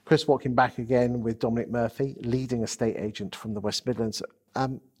Chris Watkin back again with Dominic Murphy, leading estate agent from the West Midlands.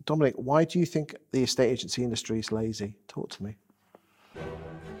 Dominic, why do you think the estate agency industry is lazy? Talk to me.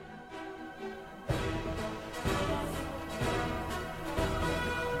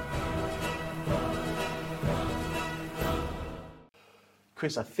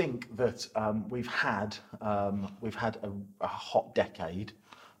 Chris, I think that we've had a hot decade,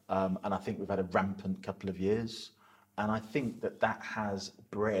 and I think we've had a rampant couple of years, and I think that has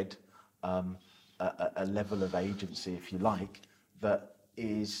bred a level of agency, if you like, that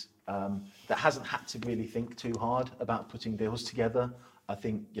is that hasn't had to really think too hard about putting deals together. I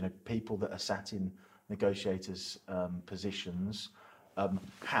think people that are sat in negotiators' positions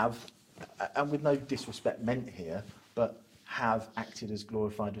have, and with no disrespect meant here, but have acted as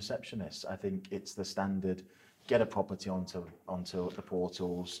glorified receptionists. I think it's the standard, get a property onto the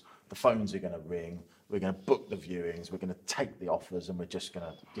portals, the phones are going to ring, we're going to book the viewings, we're going to take the offers, and we're just going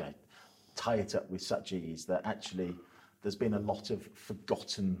to tie it up with such ease that actually there's been a lot of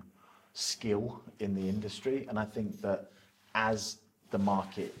forgotten skill in the industry. And I think that as the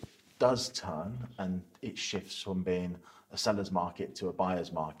market does turn and it shifts from being a seller's market to a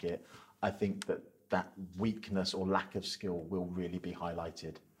buyer's market, I think that weakness or lack of skill will really be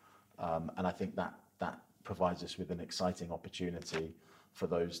highlighted. And I think that provides us with an exciting opportunity for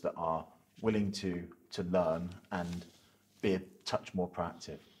those that are willing to learn and be a touch more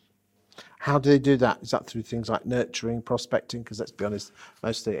proactive. How do they do that? Is that through things like nurturing, prospecting? Because let's be honest,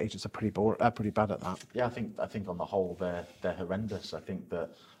 most estate agents are pretty bad at that. Yeah, I think on the whole they're horrendous. I think that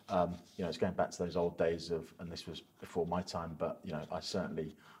it's going back to those old days of, and this was before my time, but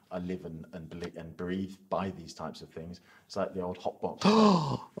I live and breathe by these types of things. It's like the old hotbox.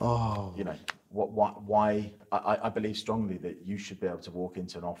 Oh. Why? I believe strongly that you should be able to walk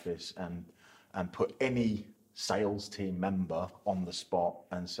into an office and put any sales team member on the spot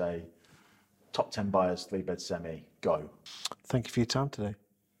and say, top 10 buyers, 3-bed semi, go. Thank you for your time today.